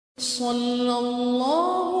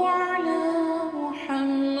Sallallahu ala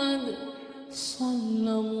Muhammad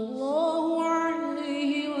Sallallahu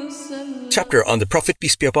alayhi wasallam. Chapter on the Prophet,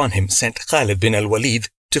 peace be upon him, sent Khalid bin Al-Walid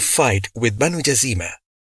to fight with Banu Jadhima.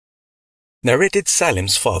 Narrated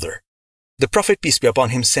Salim's father. The Prophet, peace be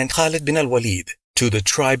upon him, sent Khalid bin Al-Walid to the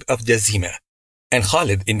tribe of Jadhima, and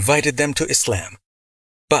Khalid invited them to Islam.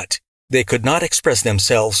 But they could not express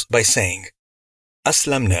themselves by saying,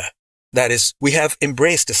 Aslamna, that is, we have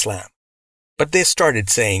embraced Islam. But they started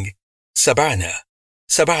saying, Sab'ana,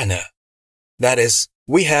 Sab'ana, that is,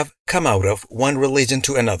 we have come out of one religion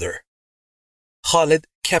to another. Khalid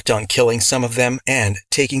kept on killing some of them and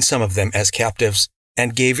taking some of them as captives,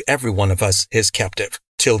 and gave every one of us his captive,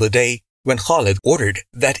 till the day when Khalid ordered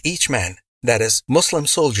that each man, that is, Muslim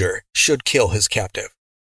soldier, should kill his captive.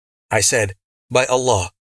 I said, by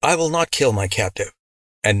Allah, I will not kill my captive,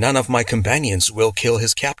 and none of my companions will kill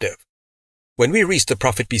his captive. When we reached the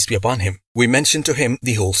Prophet, peace be upon him, we mentioned to him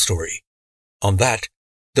the whole story. On that,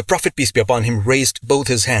 the Prophet, peace be upon him, raised both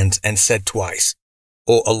his hands and said twice,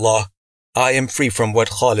 O Allah, I am free from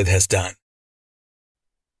what Khalid has done.